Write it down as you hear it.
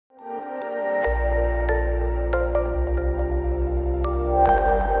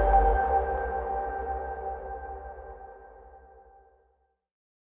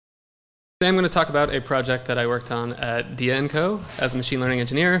Today I'm going to talk about a project that I worked on at Dia&Co as a machine learning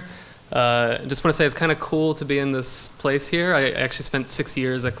engineer. I just want to say it's kind of cool to be in this place here. I actually spent 6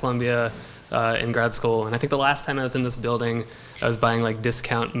 years at Columbia in grad school, and I think the last time I was in this building, I was buying like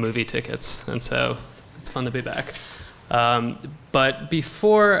discount movie tickets, and so it's fun to be back. But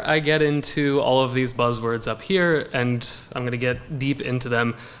before I get into all of these buzzwords up here, and I'm going to get deep into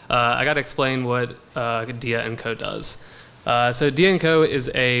them, I got to explain what Dia&Co does. So Dia&Co is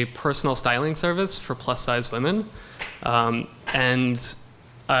a personal styling service for plus-size women. What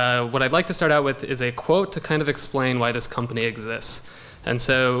I'd like to start out with is a quote to kind of explain why this company exists. And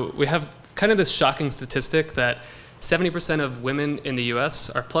so we have kind of this shocking statistic that 70% of women in the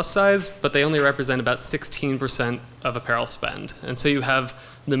US are plus size, but they only represent about 16% of apparel spend. And so you have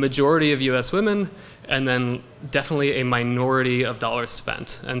the majority of US women, and then definitely a minority of dollars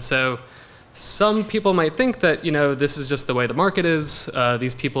spent. And so some people might think that, this is just the way the market is.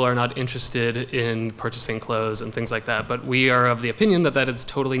 These people are not interested in purchasing clothes and things like that. But we are of the opinion that that is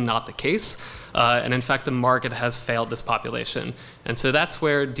totally not the case. And in fact, the market has failed this population. And so that's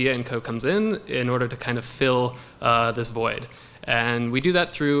where Dia&Co comes in order to kind of fill this void. And we do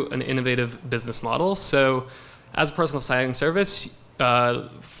that through an innovative business model. So as a personal styling service,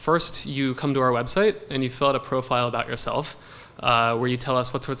 first you come to our website and you fill out a profile about yourself. Where you tell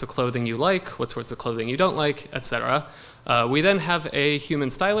us what sorts of clothing you like, what sorts of clothing you don't like, etc. We then have a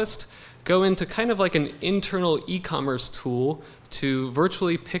human stylist go into kind of like an internal e-commerce tool to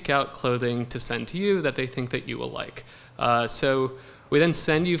virtually pick out clothing to send to you that they think that you will like. So we then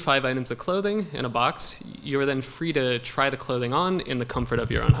send you 5 items of clothing in a box. You're then free to try the clothing on in the comfort of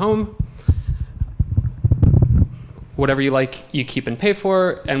your own home. Whatever you like, you keep and pay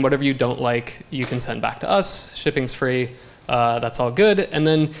for, and whatever you don't like, you can send back to us. Shipping's free. That's all good. And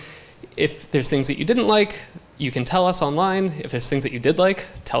then if there's things that you didn't like, you can tell us online. If there's things that you did like,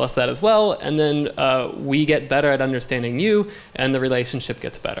 tell us that as well. And then we get better at understanding you, and the relationship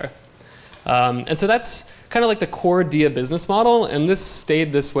gets better. And so that's kind of like the core Dia business model. And this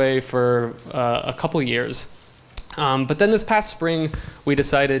stayed this way for a couple years. But then this past spring, we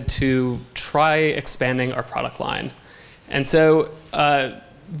decided to try expanding our product line. And so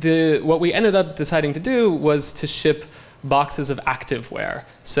what we ended up deciding to do was to ship boxes of activewear.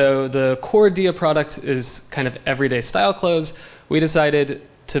 So the core Dia product is kind of everyday style clothes. We decided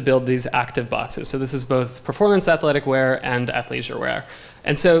to build these active boxes. So this is both performance athletic wear and athleisure wear.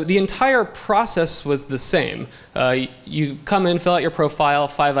 And so the entire process was the same. You come in, fill out your profile,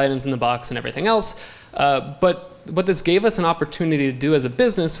 5 items in the box and everything else. But what this gave us an opportunity to do as a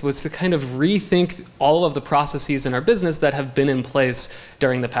business was to kind of rethink all of the processes in our business that have been in place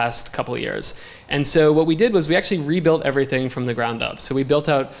during the past couple of years. And so what we did was we actually rebuilt everything from the ground up. So we built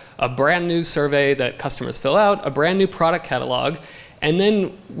out a brand new survey that customers fill out, a brand new product catalog, and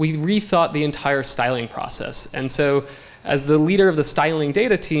then we rethought the entire styling process. And so as the leader of the styling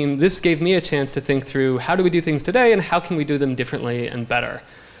data team, this gave me a chance to think through how do we do things today and how can we do them differently and better.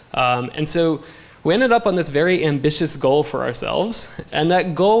 And so we ended up on this very ambitious goal for ourselves, and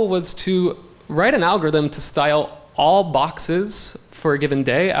that goal was to write an algorithm to style all boxes for a given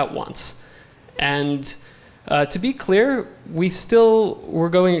day at once. And to be clear, we still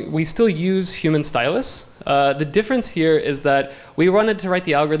use human stylists. The difference here is that we wanted to write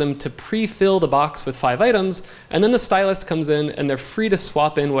the algorithm to pre-fill the box with 5 items, and then the stylist comes in and they're free to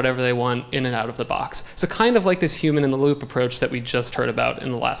swap in whatever they want in and out of the box. So kind of like this human-in-the-loop approach that we just heard about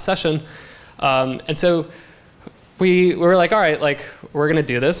in the last session. And so we were like, all right, we're going to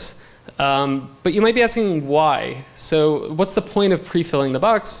do this. But you might be asking why. So what's the point of pre-filling the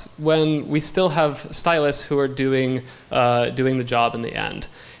box when we still have stylists who are doing the job in the end?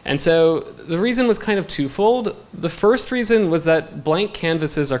 And so the reason was kind of twofold. The first reason was that blank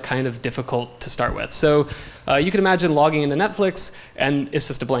canvases are kind of difficult to start with. So you can imagine logging into Netflix, and it's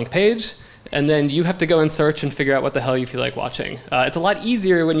just a blank page. And then you have to go and search and figure out what the hell you feel like watching. It's a lot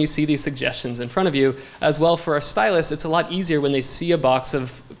easier when you see these suggestions in front of you. As well, for our stylists, it's a lot easier when they see a box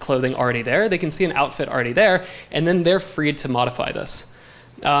of clothing already there. They can see an outfit already there, and then they're free to modify this.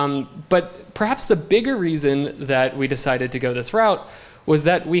 But perhaps the bigger reason that we decided to go this route was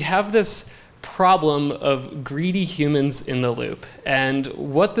that we have this problem of greedy humans in the loop. And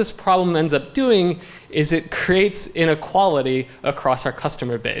what this problem ends up doing is it creates inequality across our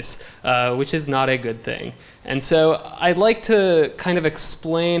customer base, which is not a good thing. And so I'd like to kind of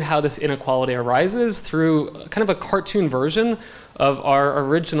explain how this inequality arises through kind of a cartoon version of our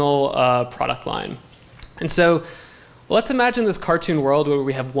original product line. And so let's imagine this cartoon world where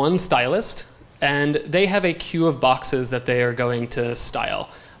we have one stylist, and they have a queue of boxes that they are going to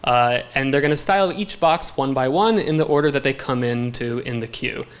style. And they're going to style each box one by one in the order that they come into in the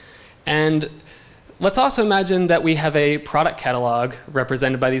queue. And let's also imagine that we have a product catalog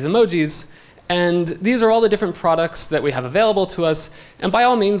represented by these emojis. And these are all the different products that we have available to us. And by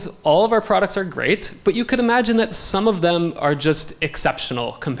all means, all of our products are great, but you could imagine that some of them are just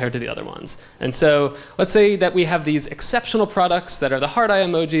exceptional compared to the other ones. And so let's say that we have these exceptional products that are the heart eye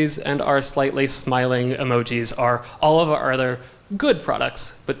emojis, and our slightly smiling emojis are all of our other good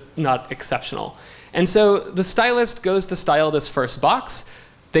products, but not exceptional. And so the stylist goes to style this first box.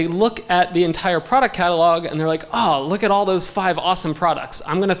 They look at the entire product catalog and they're like, oh, look at all those 5 awesome products.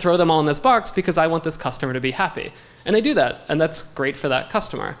 I'm going to throw them all in this box because I want this customer to be happy. And they do that, and that's great for that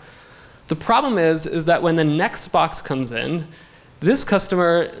customer. The problem is that when the next box comes in, this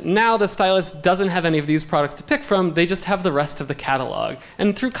customer, now the stylist doesn't have any of these products to pick from, they just have the rest of the catalog.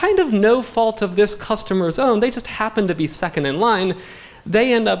 And through kind of no fault of this customer's own, they just happen to be second in line,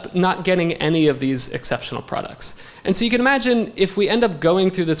 they end up not getting any of these exceptional products. And so you can imagine if we end up going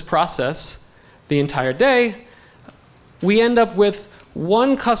through this process the entire day, we end up with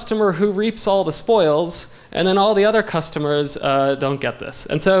one customer who reaps all the spoils, and then all the other customers don't get this.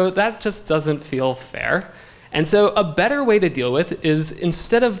 And so that just doesn't feel fair. And so a better way to deal with is,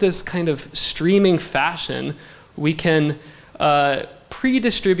 instead of this kind of streaming fashion, we can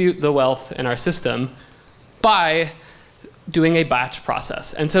pre-distribute the wealth in our system by doing a batch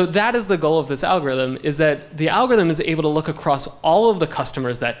process. And so that is the goal of this algorithm, is that the algorithm is able to look across all of the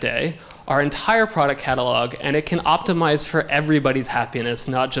customers that day, our entire product catalog, and it can optimize for everybody's happiness,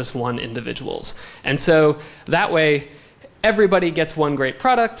 not just one individual's. And so that way, everybody gets one great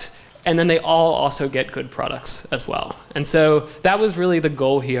product, and then they all also get good products as well. And so that was really the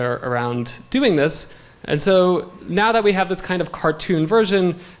goal here around doing this. And so now that we have this kind of cartoon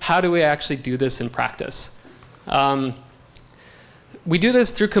version, how do we actually do this in practice? We do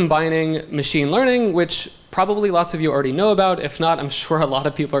this through combining machine learning, which probably lots of you already know about. If not, I'm sure a lot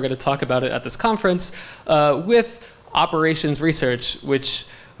of people are going to talk about it at this conference, with operations research, which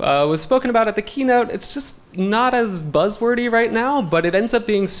was spoken about at the keynote. It's just not as buzzwordy right now, but it ends up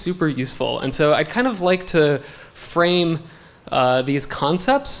being super useful. And so I'd kind of like to frame these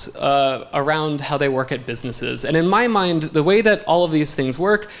concepts around how they work at businesses. And in my mind, the way that all of these things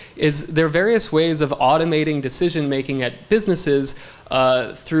work is there are various ways of automating decision making at businesses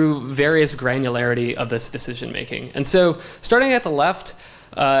through various granularity of this decision making. And so starting at the left,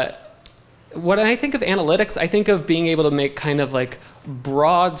 when I think of analytics, I think of being able to make kind of like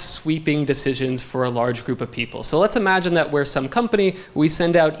broad sweeping decisions for a large group of people. So let's imagine that we're some company, we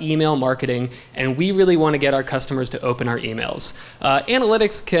send out email marketing, and we really want to get our customers to open our emails.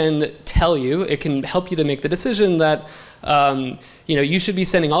 Analytics can tell you, it can help you to make the decision that you should be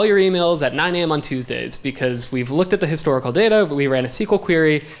sending all your emails at 9 a.m. on Tuesdays, because we've looked at the historical data, we ran a SQL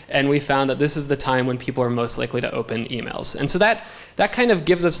query, and we found that this is the time when people are most likely to open emails. And so that kind of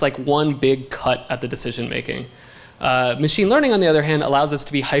gives us like one big cut at the decision making. Machine learning, on the other hand, allows us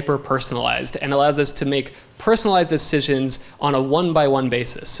to be hyper-personalized and allows us to make personalized decisions on a one-by-one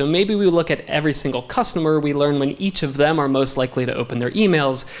basis. So maybe we look at every single customer, we learn when each of them are most likely to open their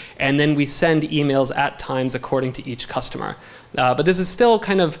emails, and then we send emails at times according to each customer. But this is still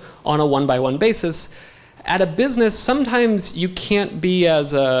kind of on a one-by-one basis. At a business, sometimes you can't be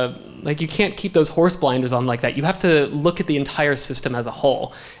as you can't keep those horse blinders on like that. You have to look at the entire system as a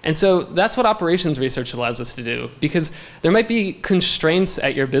whole. And so that's what operations research allows us to do, because there might be constraints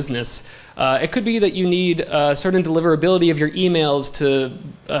at your business. It could be that you need a certain deliverability of your emails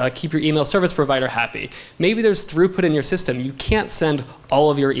to keep your email service provider happy. Maybe there's throughput in your system. You can't send all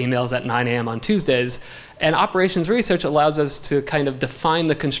of your emails at 9 a.m. on Tuesdays. And operations research allows us to kind of define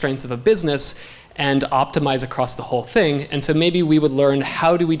the constraints of a business and optimize across the whole thing. And so maybe we would learn,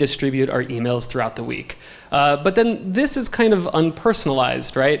 how do we distribute our emails throughout the week? But then this is kind of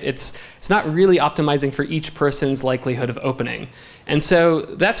unpersonalized, right? It's not really optimizing for each person's likelihood of opening. And so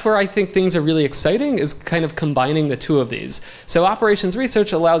that's where I think things are really exciting, is kind of combining the two of these. So operations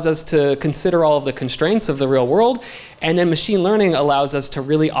research allows us to consider all of the constraints of the real world, and then machine learning allows us to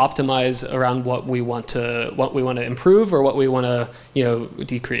really optimize around what we want to improve or what we want to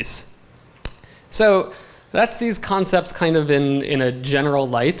decrease. So that's these concepts kind of in a general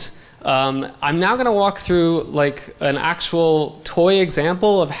light. I'm now going to walk through like an actual toy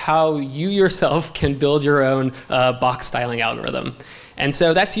example of how you yourself can build your own box styling algorithm. And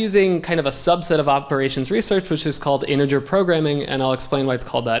so that's using kind of a subset of operations research, which is called integer programming, and I'll explain why it's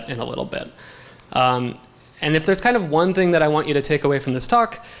called that in a little bit. And if there's kind of one thing that I want you to take away from this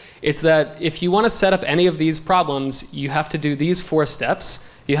talk, it's that if you want to set up any of these problems, you have to do these 4 steps.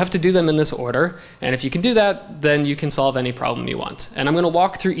 You have to do them in this order, and if you can do that, then you can solve any problem you want. And I'm going to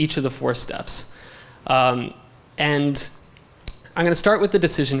walk through each of the 4 steps. And I'm going to start with the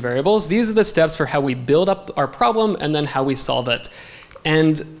decision variables. These are the steps for how we build up our problem and then how we solve it.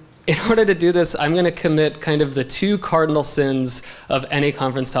 And in order to do this, I'm going to commit kind of the 2 cardinal sins of any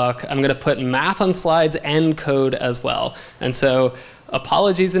conference talk. I'm going to put math on slides and code as well. And so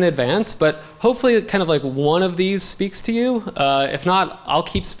apologies in advance, but hopefully kind of like one of these speaks to you. If not, I'll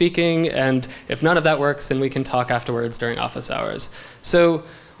keep speaking. And if none of that works, then we can talk afterwards during office hours. So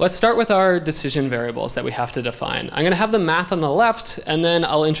let's start with our decision variables that we have to define. I'm going to have the math on the left, and then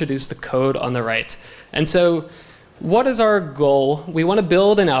I'll introduce the code on the right. And so what is our goal? We want to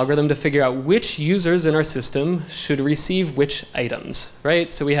build an algorithm to figure out which users in our system should receive which items,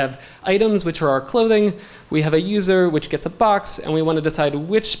 right? So we have items, which are our clothing. We have a user, which gets a box, and we want to decide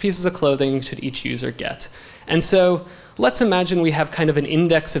which pieces of clothing should each user get. And so let's imagine we have kind of an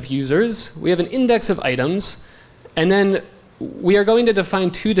index of users. We have an index of items, and then we are going to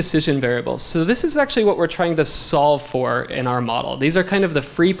define 2 decision variables. So this is actually what we're trying to solve for in our model. These are kind of the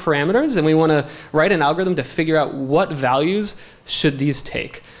free parameters, and we want to write an algorithm to figure out what values should these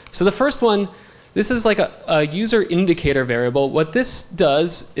take. So the first one, this is like a user indicator variable. What this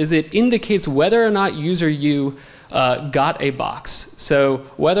does is it indicates whether or not user U got a box. So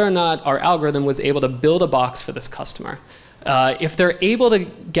whether or not our algorithm was able to build a box for this customer. If they're able to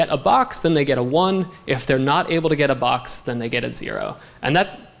get a box, then they get a 1. If they're not able to get a box, then they get a 0. And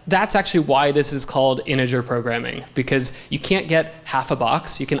that's actually why this is called integer programming, because you can't get half a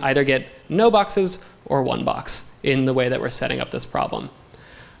box. You can either get no boxes or 1 box in the way that we're setting up this problem.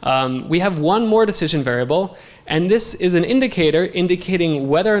 We have one more decision variable, and this is an indicator indicating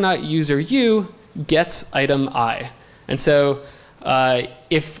whether or not user U gets item I. And so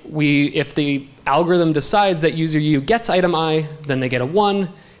if the algorithm decides that user U gets item I, then they get a 1.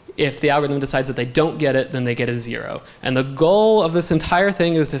 If the algorithm decides that they don't get it, then they get a 0. And the goal of this entire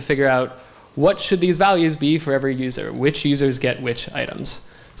thing is to figure out what should these values be for every user, which users get which items.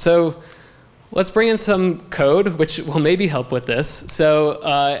 So let's bring in some code, which will maybe help with this. So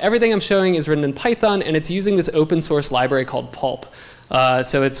everything I'm showing is written in Python, and it's using this open source library called Pulp.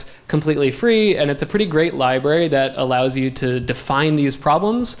 So it's completely free, and it's a pretty great library that allows you to define these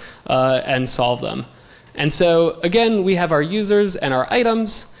problems and solve them. And so again, we have our users and our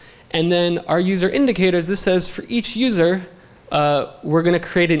items, and then our user indicators. This says for each user, we're going to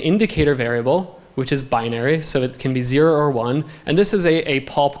create an indicator variable, which is binary, so it can be 0 or 1. And this is a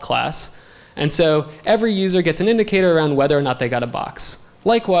Pulp class. And so every user gets an indicator around whether or not they got a box.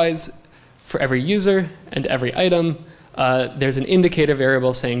 Likewise, for every user and every item, there's an indicator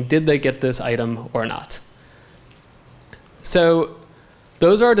variable saying, did they get this item or not? So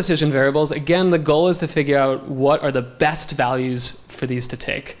those are our decision variables. Again, the goal is to figure out what are the best values for these to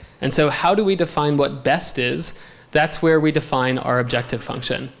take. And so how do we define what best is? That's where we define our objective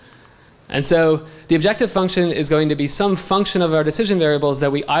function. And so the objective function is going to be some function of our decision variables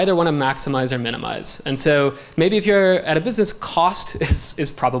that we either want to maximize or minimize. And so maybe if you're at a business, cost is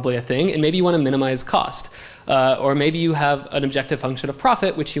probably a thing, and maybe you want to minimize cost. Or maybe you have an objective function of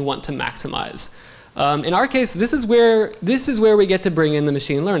profit, which you want to maximize. In our case, this is where we get to bring in the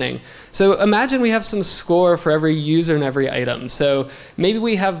machine learning. So imagine we have some score for every user and every item. So maybe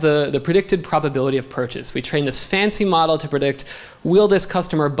we have the predicted probability of purchase. We train this fancy model to predict, will this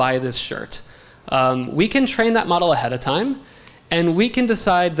customer buy this shirt? We can train that model ahead of time. And we can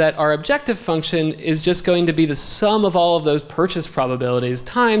decide that our objective function is just going to be the sum of all of those purchase probabilities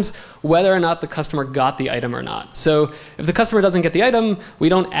times whether or not the customer got the item or not. So if the customer doesn't get the item, we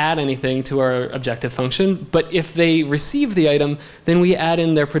don't add anything to our objective function. But if they receive the item, then we add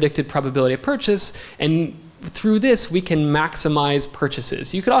in their predicted probability of purchase. And through this, we can maximize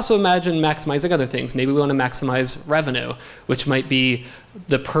purchases. You could also imagine maximizing other things. Maybe we want to maximize revenue, which might be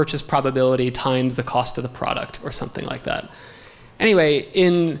the purchase probability times the cost of the product or something like that. Anyway,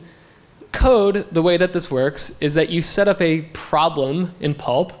 in code, the way that this works is that you set up a problem in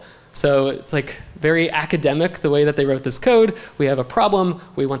Pulp. So it's like very academic, the way that they wrote this code. We have a problem.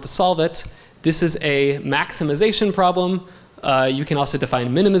 We want to solve it. This is a maximization problem. You can also define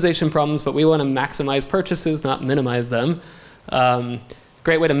minimization problems, but we want to maximize purchases, not minimize them.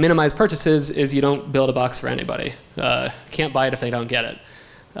 Great way to minimize purchases is you don't build a box for anybody. Can't buy it if they don't get it.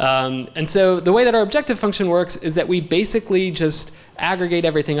 And so the way that our objective function works is that we basically just aggregate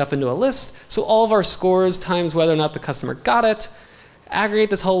everything up into a list. So all of our scores times whether or not the customer got it, aggregate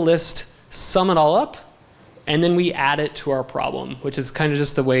this whole list, sum it all up, and then we add it to our problem, which is kind of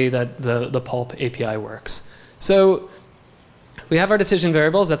just the way that the Pulp API works. So we have our decision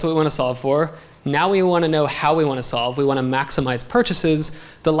variables. That's what we want to solve for. Now we want to know how we want to solve. We want to maximize purchases.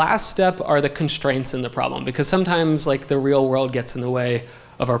 The last step are the constraints in the problem, because sometimes like the real world gets in the way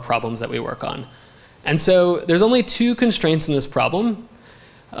of our problems that we work on. And so there's only two constraints in this problem.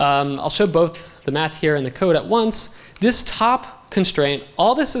 I'll show both the math here and the code at once. This top constraint,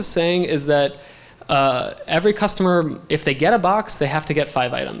 all this is saying is that every customer, if they get a box, they have to get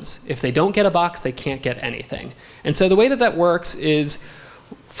 5 items. If they don't get a box, they can't get anything. And so the way that that works is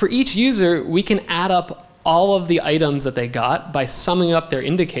for each user, we can add up all of the items that they got by summing up their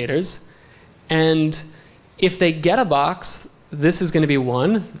indicators. And if they get a box, this is going to be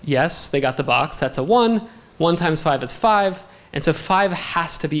 1. Yes, they got the box. That's a 1. 1 times 5 is 5. And so 5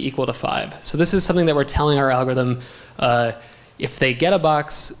 has to be equal to 5. So this is something that we're telling our algorithm. If they get a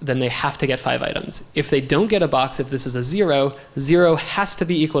box, then they have to get 5 items. If they don't get a box, if this is a 0, 0 has to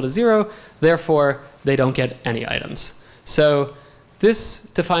be equal to 0. Therefore, they don't get any items. So this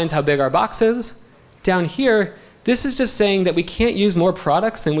defines how big our box is. Down here, this is just saying that we can't use more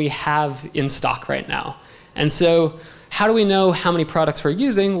products than we have in stock right now. And so how do we know how many products we're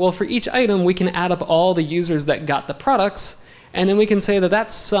using? Well, for each item, we can add up all the users that got the products, and then we can say that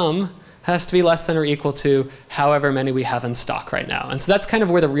that sum has to be less than or equal to however many we have in stock right now. And so that's kind of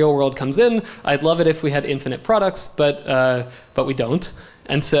where the real world comes in. I'd love it if we had infinite products, but we don't.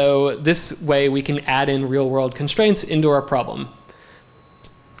 And so this way we can add in real world constraints into our problem.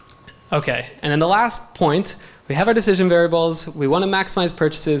 Okay, and then the last point, we have our decision variables, we want to maximize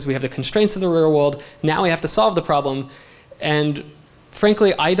purchases, we have the constraints of the real world, now we have to solve the problem. And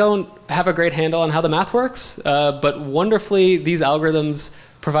frankly, I don't have a great handle on how the math works, but wonderfully, these algorithms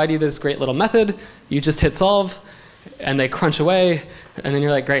provide you this great little method. You just hit solve, and they crunch away, and then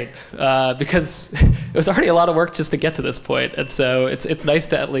you're like, great. Because it was already a lot of work just to get to this point, and so it's nice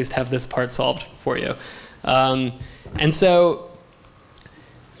to at least have this part solved for you. And so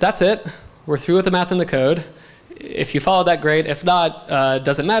that's it. We're through with the math and the code. If you followed that, great. If not,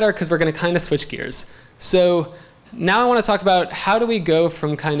 doesn't matter, because we're going to kind of switch gears. So now I want to talk about how do we go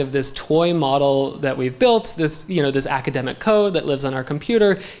from kind of this toy model that we've built, this, this academic code that lives on our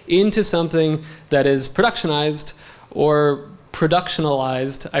computer, into something that is productionized or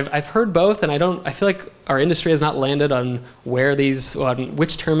productionalized. I've heard both, and I feel like our industry has not landed on on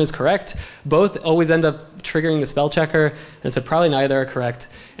which term is correct. Both always end up triggering the spell checker, and so probably neither are correct.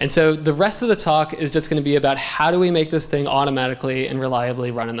 And so the rest of the talk is just going to be about how do we make this thing automatically and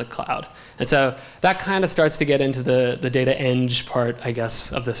reliably run in the cloud. And so that kind of starts to get into the data eng part, I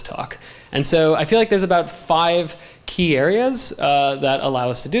guess, of this talk. And so I feel like there's about 5 key areas that allow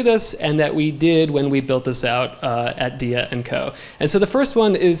us to do this, and that we did when we built this out at Dia&Co. And so the first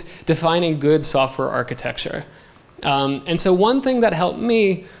one is defining good software architecture. And so one thing that helped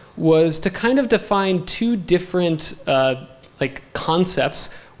me was to kind of define 2 different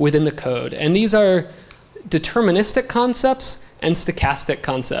concepts within the code. And these are deterministic concepts and stochastic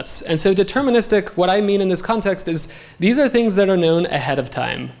concepts. And so deterministic, what I mean in this context is these are things that are known ahead of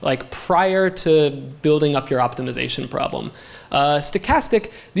time, like prior to building up your optimization problem.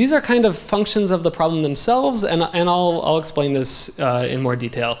 Stochastic, these are kind of functions of the problem themselves, and I'll explain this in more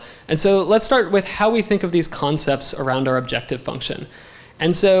detail. And so let's start with how we think of these concepts around our objective function.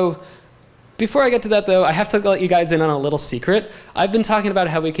 And so before I get to that, though, I have to let you guys in on a little secret. I've been talking about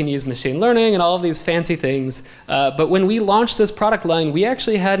how we can use machine learning and all of these fancy things, but when we launched this product line, we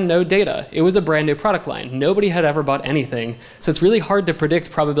actually had no data. It was a brand new product line. Nobody had ever bought anything, so it's really hard to predict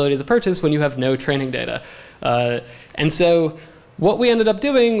probabilities of purchase when you have no training data. And so what we ended up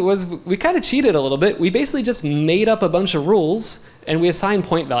doing was we kind of cheated a little bit. We basically just made up a bunch of rules, and we assigned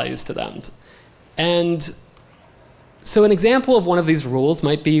point values to them. And so an example of one of these rules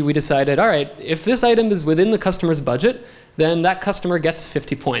might be we decided, all right, if this item is within the customer's budget, then that customer gets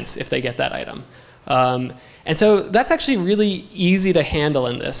 50 points if they get that item. And so that's actually really easy to handle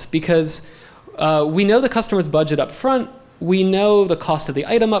in this, because we know the customer's budget up front, we know the cost of the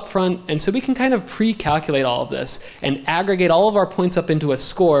item up front, and so we can kind of pre-calculate all of this and aggregate all of our points up into a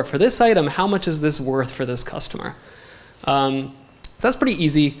score for this item. How much is this worth for this customer? So that's pretty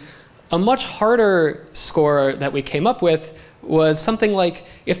easy. A much harder score that we came up with was something like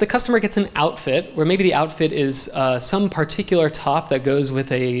if the customer gets an outfit, where maybe the outfit is some particular top that goes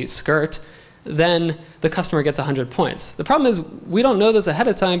with a skirt, then the customer gets 100 points. The problem is we don't know this ahead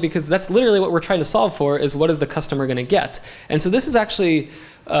of time, because that's literally what we're trying to solve for, is what is the customer going to get. And so this is actually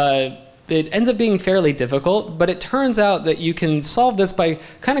it ends up being fairly difficult, but it turns out that you can solve this by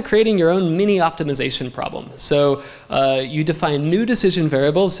kind of creating your own mini optimization problem. So you define new decision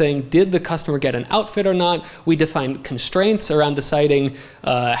variables saying, did the customer get an outfit or not? We define constraints around deciding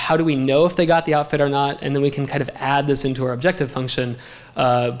how do we know if they got the outfit or not, and then we can kind of add this into our objective function.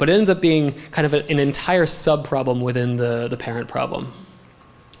 But it ends up being kind of an entire sub-problem within the parent problem.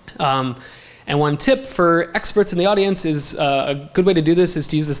 And one tip for experts in the audience is a good way to do this is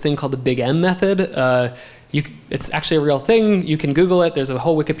to use this thing called the Big M method. It's actually a real thing. You can Google it. There's a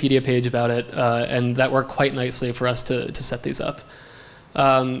whole Wikipedia page about it, and that worked quite nicely for us to set these up.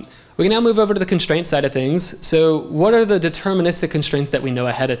 We can now move over to the constraint side of things. So what are the deterministic constraints that we know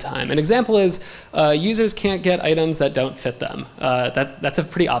ahead of time? An example is users can't get items that don't fit them. That's a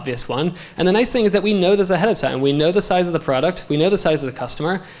pretty obvious one. And the nice thing is that we know this ahead of time. We know the size of the product. We know the size of the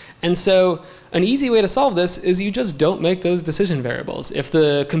customer. And so an easy way to solve this is you just don't make those decision variables. If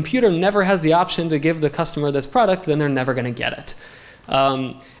the computer never has the option to give the customer this product, then they're never going to get it.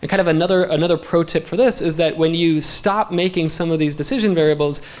 And kind of another pro tip for this is that when you stop making some of these decision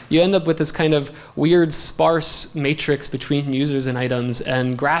variables, you end up with this kind of weird sparse matrix between users and items,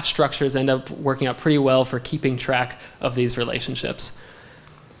 and graph structures end up working out pretty well for keeping track of these relationships.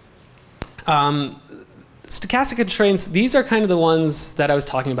 Stochastic constraints, these are kind of the ones that I was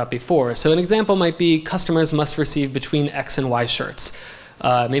talking about before. So an example might be customers must receive between X and Y shirts.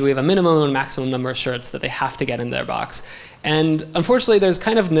 Maybe we have a minimum and maximum number of shirts that they have to get in their box. And unfortunately, there's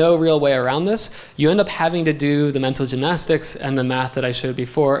kind of no real way around this. You end up having to do the mental gymnastics and the math that I showed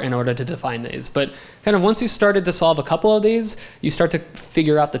before in order to define these. But kind of once you started to solve a couple of these, you start to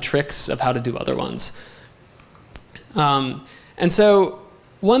figure out the tricks of how to do other ones. And so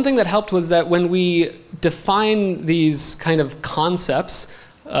one thing that helped was that when we define these kind of concepts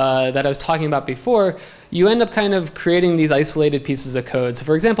that I was talking about before, you end up kind of creating these isolated pieces of code. So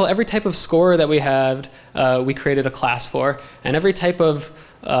for example, every type of score that we had, we created a class for, and every type of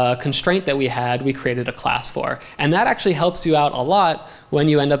constraint that we had, we created a class for. And that actually helps you out a lot when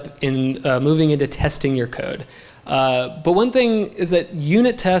you end up in moving into testing your code. But one thing is that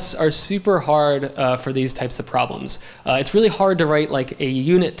unit tests are super hard for these types of problems. It's really hard to write like a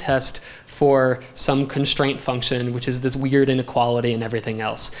unit test for some constraint function, which is this weird inequality and everything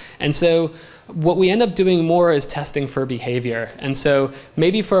else. And so what we end up doing more is testing for behavior. And so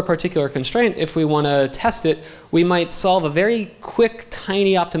maybe for a particular constraint, if we want to test it, we might solve a very quick,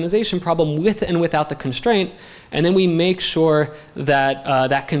 tiny optimization problem with and without the constraint. And then we make sure that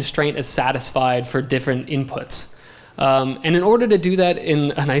that constraint is satisfied for different inputs. And in order to do that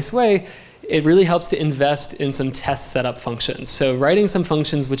in a nice way, it really helps to invest in some test setup functions. So writing some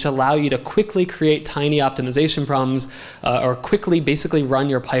functions which allow you to quickly create tiny optimization problems or quickly basically run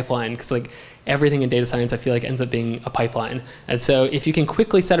your pipeline. Because like everything in data science I feel like ends up being a pipeline. And so if you can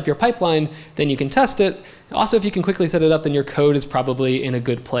quickly set up your pipeline, then you can test it. Also, if you can quickly set it up, then your code is probably in a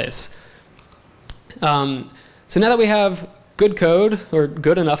good place. So now that we have good code, or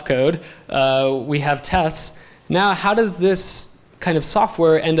good enough code, we have tests. Now, how does this kind of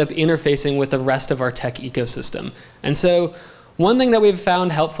software end up interfacing with the rest of our tech ecosystem? And so one thing that we've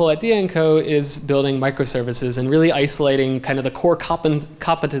found helpful at Dia&Co is building microservices and really isolating kind of the core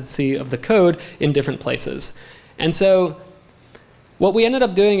competency of the code in different places. And so what we ended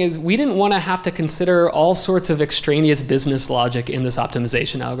up doing is we didn't want to have to consider all sorts of extraneous business logic in this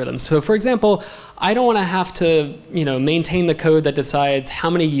optimization algorithm. So for example, I don't want to have to maintain the code that decides how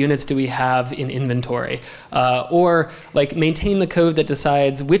many units do we have in inventory, or like maintain the code that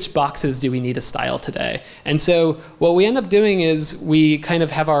decides which boxes do we need to style today. And so what we end up doing is we kind of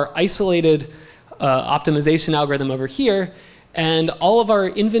have our isolated optimization algorithm over here, and all of our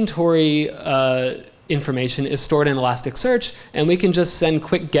inventory information is stored in Elasticsearch, and we can just send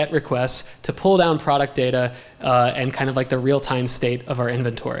quick GET requests to pull down product data and kind of like the real-time state of our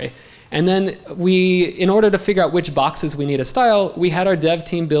inventory. And then in order to figure out which boxes we need to style, we had our dev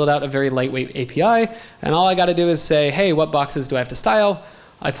team build out a very lightweight API, and all I got to do is say, hey, what boxes do I have to style?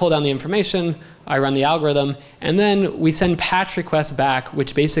 I pull down the information, I run the algorithm, and then we send patch requests back,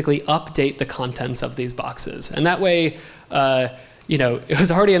 which basically update the contents of these boxes. And that way, it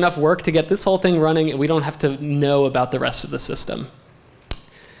was already enough work to get this whole thing running, and we don't have to know about the rest of the system.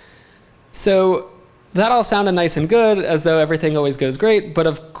 So that all sounded nice and good, as though everything always goes great, but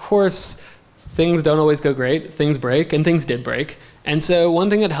of course, things don't always go great. Things break, and things did break. And so one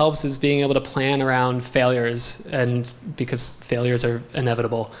thing that helps is being able to plan around failures, and because failures are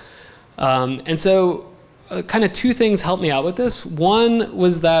inevitable. And so kind of two things helped me out with this. One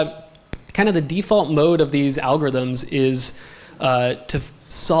was that kind of the default mode of these algorithms is to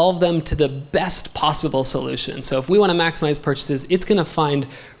solve them to the best possible solution. So if we want to maximize purchases, it's going to find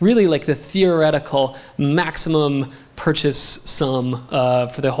really like the theoretical maximum purchase sum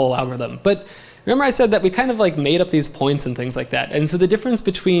for the whole algorithm. But remember I said that we kind of like made up these points and things like that. And so the difference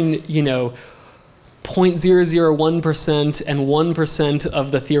between, 0.001% and 1%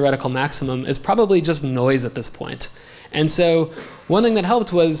 of the theoretical maximum is probably just noise at this point. And so one thing that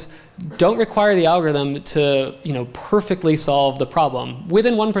helped was don't require the algorithm to, perfectly solve the problem.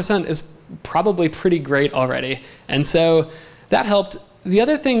 Within 1% is probably pretty great already. And so that helped. The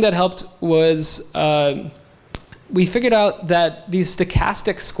other thing that helped was we figured out that these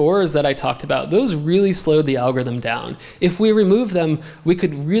stochastic scores that I talked about, those really slowed the algorithm down. If we remove them, we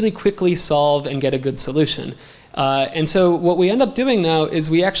could really quickly solve and get a good solution. And so what we end up doing now is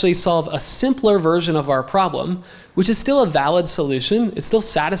we actually solve a simpler version of our problem, which is still a valid solution. It still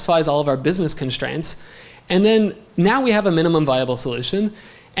satisfies all of our business constraints. And then now we have a minimum viable solution.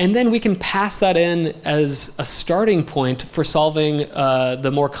 And then we can pass that in as a starting point for solving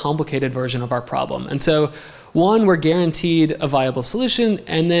the more complicated version of our problem. And so one, we're guaranteed a viable solution.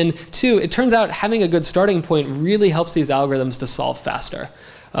 And then two, it turns out having a good starting point really helps these algorithms to solve faster.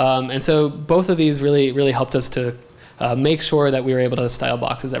 And so both of these really helped us to make sure that we were able to style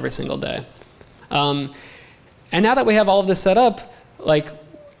boxes every single day. And now that we have all of this set up,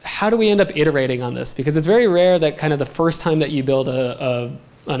 how do we end up iterating on this? Because it's very rare that kind of the first time that you build an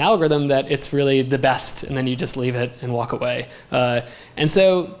algorithm that it's really the best, and then you just leave it and walk away. And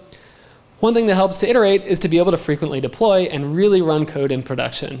so one thing that helps to iterate is to be able to frequently deploy and really run code in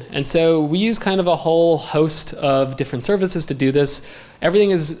production. And so we use kind of a whole host of different services to do this. Everything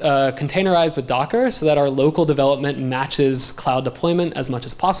is containerized with Docker so that our local development matches cloud deployment as much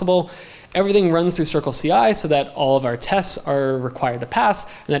as possible. Everything runs through Circle CI so that all of our tests are required to pass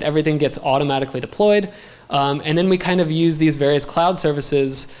and that everything gets automatically deployed. And then we kind of use these various cloud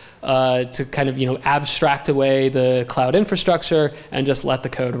services to kind of abstract away the cloud infrastructure and just let the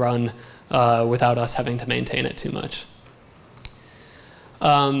code run without us having to maintain it too much.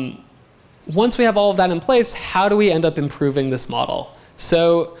 Once we have all of that in place, how do we end up improving this model?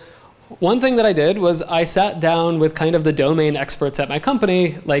 So one thing that I did was I sat down with kind of the domain experts at my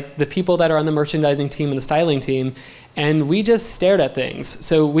company, like the people that are on the merchandising team and the styling team, and we just stared at things.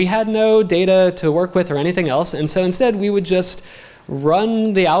 So we had no data to work with or anything else, and so instead we would just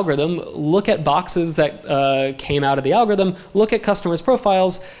run the algorithm, look at boxes that came out of the algorithm, look at customers'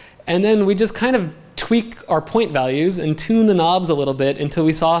 profiles, and then we just kind of tweak our point values and tune the knobs a little bit until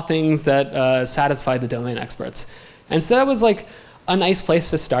we saw things that satisfied the domain experts. And so that was like a nice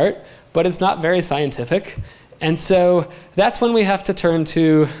place to start, but it's not very scientific. And so that's when we have to turn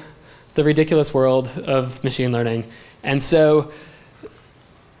to the ridiculous world of machine learning. And so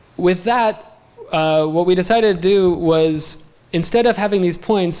with that, what we decided to do was, instead of having these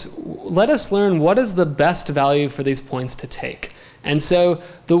points, let us learn what is the best value for these points to take. And so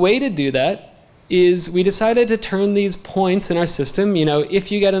the way to do that is we decided to turn these points in our system, if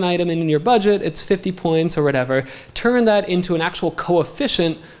you get an item in your budget, it's 50 points or whatever, turn that into an actual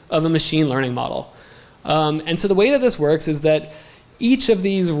coefficient of a machine learning model. And so the way that this works is that each of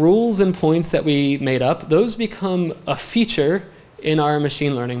these rules and points that we made up, those become a feature in our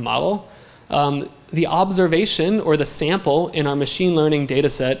machine learning model. The observation or the sample in our machine learning data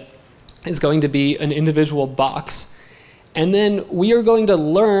set is going to be an individual box. And then we are going to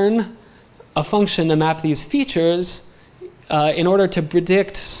learn a function to map these features in order to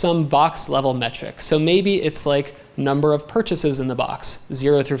predict some box level metric. So maybe it's like number of purchases in the box,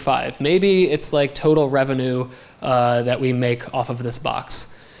 0 through 5. Maybe it's like total revenue that we make off of this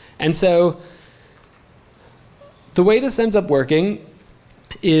box. And so the way this ends up working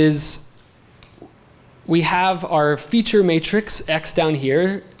is we have our feature matrix X down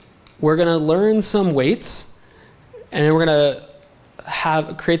here. We're going to learn some weights, and then we're going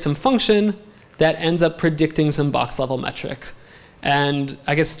to create some function that ends up predicting some box level metrics. And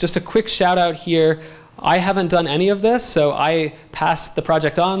I guess just a quick shout out here, I haven't done any of this, so I passed the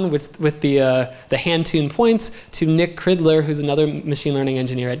project on with the hand-tuned points to Nick Cridler, who's another machine learning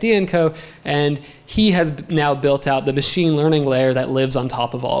engineer at Dia&Co, and he has now built out the machine learning layer that lives on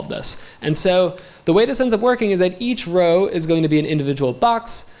top of all of this. And so the way this ends up working is that each row is going to be an individual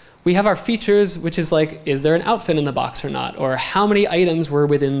box. We have our features, which is like, is there an outfit in the box or not? Or how many items were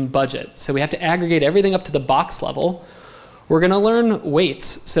within budget? So we have to aggregate everything up to the box level. We're going to learn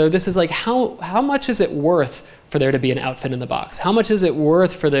weights. So this is like, how much is it worth for there to be an outfit in the box? How much is it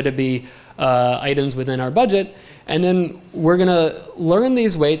worth for there to be items within our budget? And then we're going to learn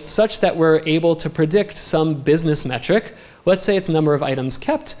these weights such that we're able to predict some business metric. Let's say it's number of items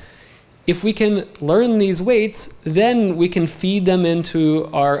kept. If we can learn these weights, then we can feed them into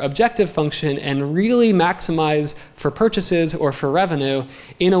our objective function and really maximize for purchases or for revenue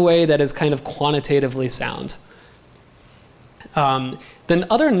in a way that is kind of quantitatively sound. The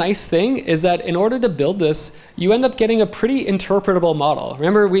other nice thing is that in order to build this, you end up getting a pretty interpretable model.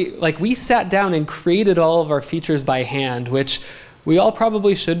 Remember, we sat down and created all of our features by hand, which we all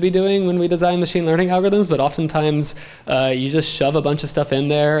probably should be doing when we design machine learning algorithms, but oftentimes you just shove a bunch of stuff in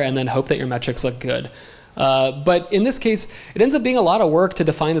there and then hope that your metrics look good. But in this case, it ends up being a lot of work to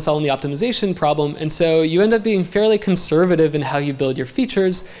define this all in the optimization problem, and so you end up being fairly conservative in how you build your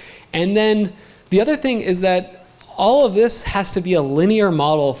features. And then the other thing is that all of this has to be a linear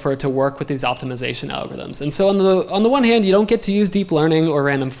model for it to work with these optimization algorithms. And so on the one hand, you don't get to use deep learning or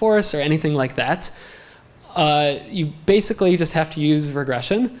random forests or anything like that. You basically just have to use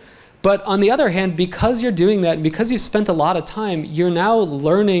regression. But on the other hand, because you're doing that, and because you spent a lot of time, you're now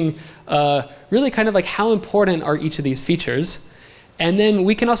learning really kind of like how important are each of these features. And then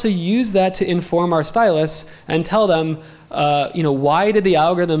we can also use that to inform our stylists and tell them, why did the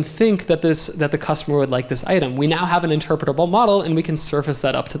algorithm think that the customer would like this item? We now have an interpretable model, and we can surface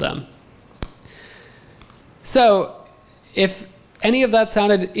that up to them. So if any of that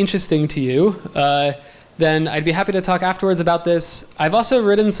sounded interesting to you, then I'd be happy to talk afterwards about this. I've also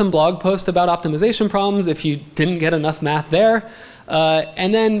written some blog posts about optimization problems if you didn't get enough math there.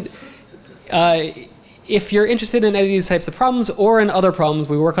 And then if you're interested in any of these types of problems or in other problems,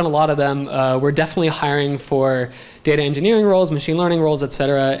 we work on a lot of them. We're definitely hiring for data engineering roles, machine learning roles,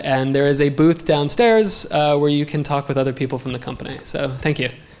 etc. And there is a booth downstairs where you can talk with other people from the company. So thank you.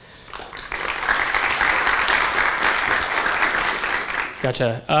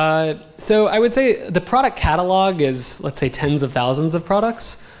 Gotcha. So I would say the product catalog is, let's say, tens of thousands of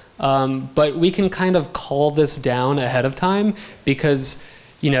products. But we can kind of call this down ahead of time because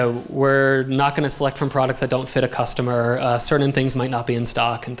we're not going to select from products that don't fit a customer. Certain things might not be in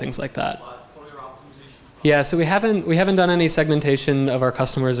stock and things like that. Yeah, so we haven't done any segmentation of our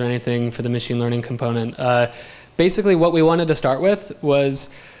customers or anything for the machine learning component. Basically, what we wanted to start with was,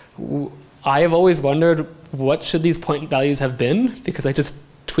 I have always wondered what should these point values have been, because I just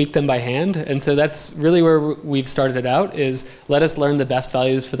tweak them by hand. And so that's really where we've started it out, is let us learn the best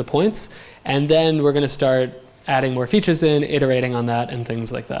values for the points, and then we're going to start adding more features in, iterating on that, and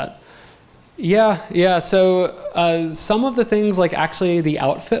things like that. Yeah. So some of the things, like actually the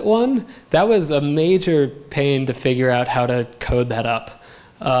outfit one, that was a major pain to figure out how to code that up.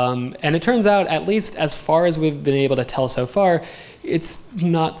 And it turns out, at least as far as we've been able to tell so far, it's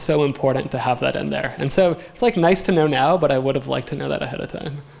not so important to have that in there. And so it's like nice to know now, but I would have liked to know that ahead of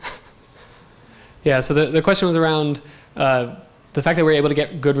time. Yeah, so the question was around the fact that we're able to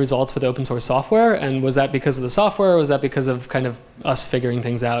get good results with open source software, and was that because of the software, or was that because of kind of us figuring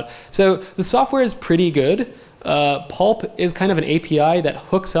things out? So the software is pretty good. Pulp is kind of an API that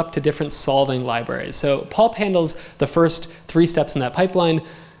hooks up to different solving libraries. So Pulp handles the first 3 steps in that pipeline.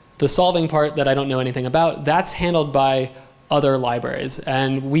 The solving part that I don't know anything about, that's handled by other libraries.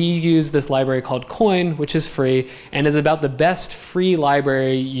 And we use this library called Coin, which is free, and is about the best free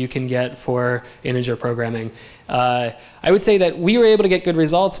library you can get for integer programming. I would say that we were able to get good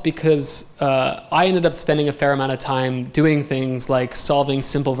results because I ended up spending a fair amount of time doing things like solving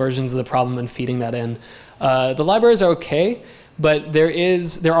simple versions of the problem and feeding that in. The libraries are okay, but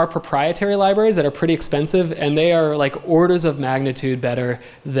there are proprietary libraries that are pretty expensive, and they are like orders of magnitude better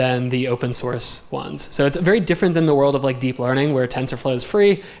than the open source ones. So it's very different than the world of like deep learning, where TensorFlow is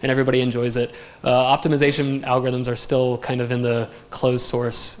free and everybody enjoys it. Optimization algorithms are still kind of in the closed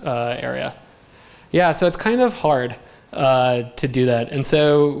source area. Yeah, so it's kind of hard to do that. And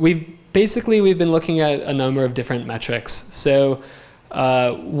so we've been looking at a number of different metrics. So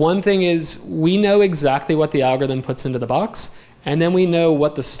one thing is, we know exactly what the algorithm puts into the box, and then we know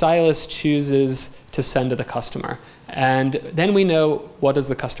what the stylist chooses to send to the customer. And then we know, what does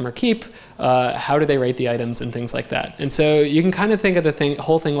the customer keep, how do they rate the items, and things like that. And so you can kind of think of the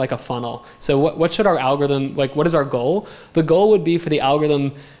whole thing like a funnel. So what should our algorithm, like what is our goal? The goal would be for the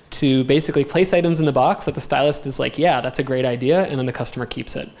algorithm to basically place items in the box that the stylist is like, yeah, that's a great idea, and then the customer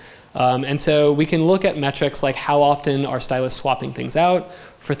keeps it. And so we can look at metrics like how often are stylists swapping things out.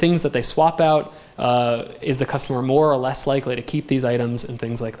 For things that they swap out, is the customer more or less likely to keep these items, and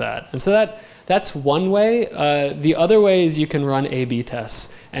things like that. And so that's one way. The other way is you can run A/B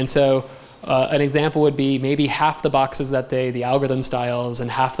tests. And so an example would be maybe half the boxes that the algorithm styles, and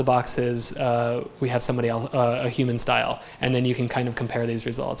half the boxes we have somebody else, a human style. And then you can kind of compare these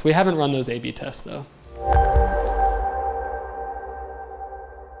results. We haven't run those A/B tests though.